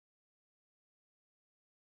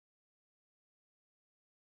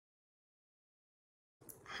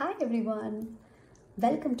Hi everyone,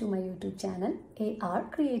 welcome to my YouTube channel AR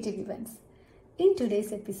Creative Events. In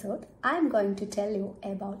today's episode, I am going to tell you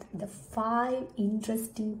about the 5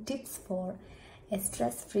 interesting tips for a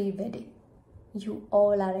stress-free wedding. You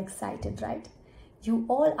all are excited, right? You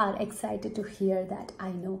all are excited to hear that, I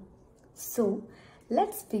know. So,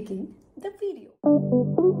 let's begin the video.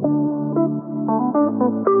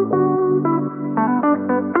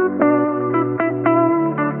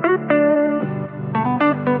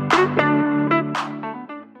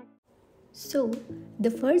 So,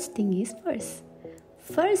 the first thing is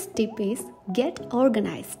First tip is get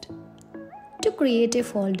organized. To create a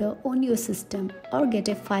folder on your system or get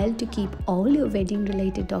a file to keep all your wedding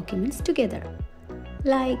related documents together,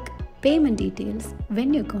 like payment details,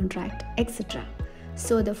 venue contract, etc.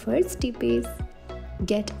 So, the first tip is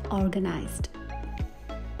get organized.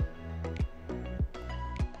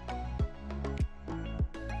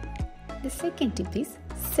 The second tip is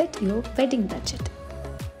set your wedding budget.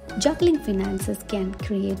 Juggling finances can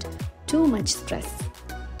create too much stress,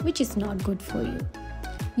 which is not good for you.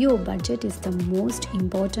 Your budget is the most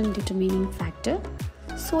important determining factor,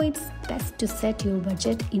 so it's best to set your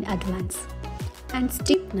budget in advance. And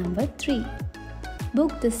tip number 3,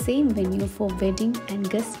 book the same venue for wedding and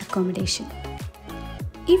guest accommodation.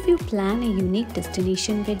 If you plan a unique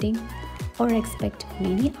destination wedding or expect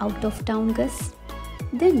many out-of-town guests,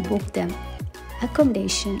 then book them.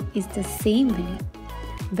 Accommodation is the same venue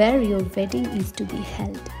where your wedding is to be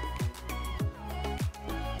held.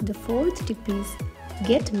 The fourth tip is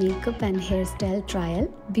get makeup and hairstyle trial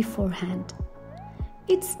beforehand.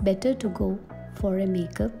 It's better to go for a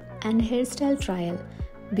makeup and hairstyle trial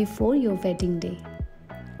before your wedding day.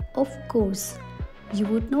 Of course, you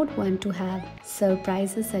would not want to have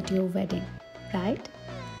surprises at your wedding, right?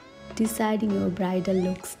 Deciding your bridal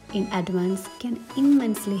looks in advance can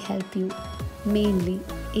immensely help you. Mainly,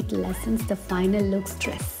 it lessens the final look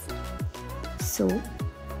stress. So,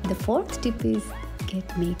 the fourth tip is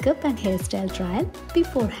get makeup and hairstyle trial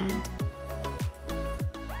beforehand.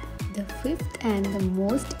 The fifth and the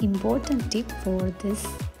most important tip for this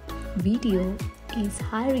video is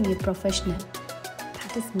hiring a professional.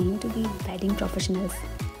 That is meant to be wedding professionals.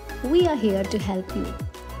 We are here to help you,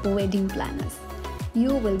 wedding planners.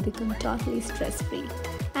 You will become totally stress-free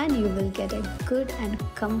and you will get a good and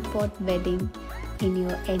comfort wedding in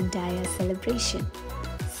your entire celebration.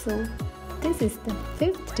 So, this is the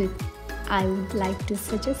 5th tip I would like to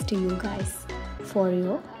suggest to you guys for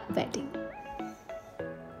your wedding.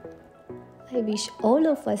 I wish all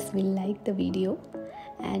of us will like the video,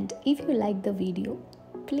 and if you like the video,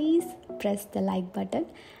 please press the like button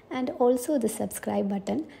and also the subscribe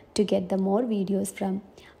button to get the more videos from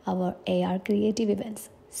our AR Creative Events.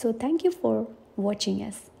 So thank you for watching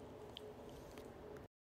us.